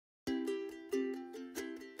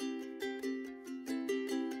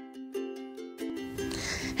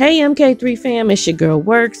Hey MK3 fam, it's your girl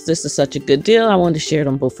Works. This is such a good deal. I wanted to share it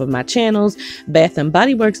on both of my channels. Bath and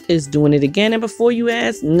Body Works is doing it again. And before you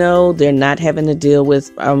ask, no, they're not having to deal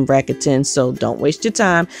with Rakuten, so don't waste your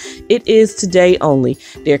time. It is today only.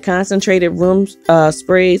 Their concentrated room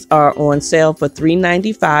sprays are on sale for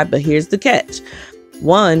 $3.95, but here's the catch.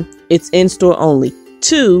 1, it's in-store only.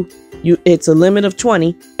 2, it's a limit of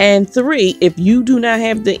 20, and 3, if you do not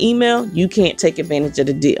have the email, you can't take advantage of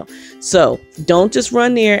the deal. So don't just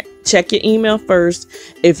run there. Check your email first.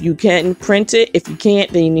 If you can print it, if you can't,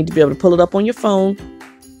 then you need to be able to pull it up on your phone.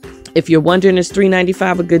 If you're wondering, is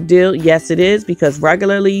 $3.95 a good deal? Yes, it is, because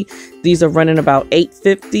regularly these are running about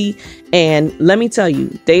 $8.50. And let me tell you,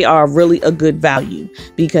 they are really a good value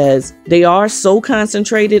because they are so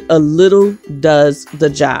concentrated. A little does the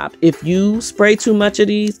job. If you spray too much of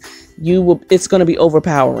these, it's going to be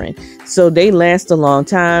overpowering. So they last a long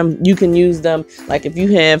time. You can use them like if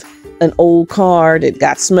you have an old car that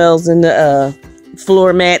got smells in the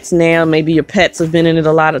floor mats now, maybe your pets have been in it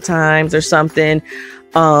a lot of times or something.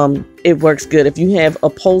 It works good. If you have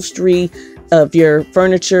upholstery, if your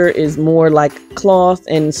furniture is more like cloth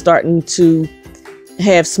and starting to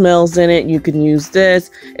have smells in it, you can use this.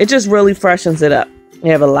 It just really freshens it up. We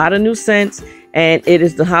have a lot of new scents, and it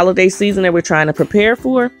is the holiday season that we're trying to prepare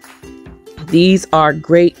for. These are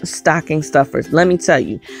great stocking stuffers. Let me tell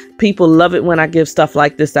you, people love it when I give stuff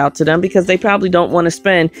like this out to them because they probably don't want to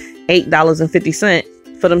spend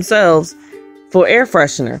 $8.50 for themselves for air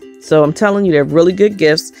freshener. So I'm telling you, they're really good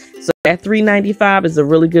gifts. So that $3.95 is a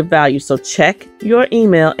really good value. So check your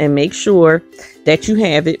email and make sure that you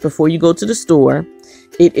have it before you go to the store.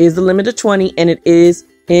 It is a limit of 20 and it is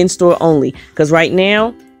in store only. Because right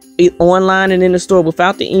now, online and in the store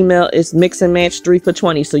without the email, it's mix and match 3 for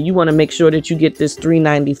 20. So you want to make sure that you get this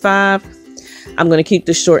 $3.95. I'm going to keep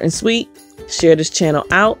this short and sweet. Share this channel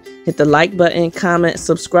out. Hit the like button, comment,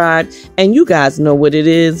 subscribe, and you guys know what it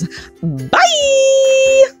is. Bye!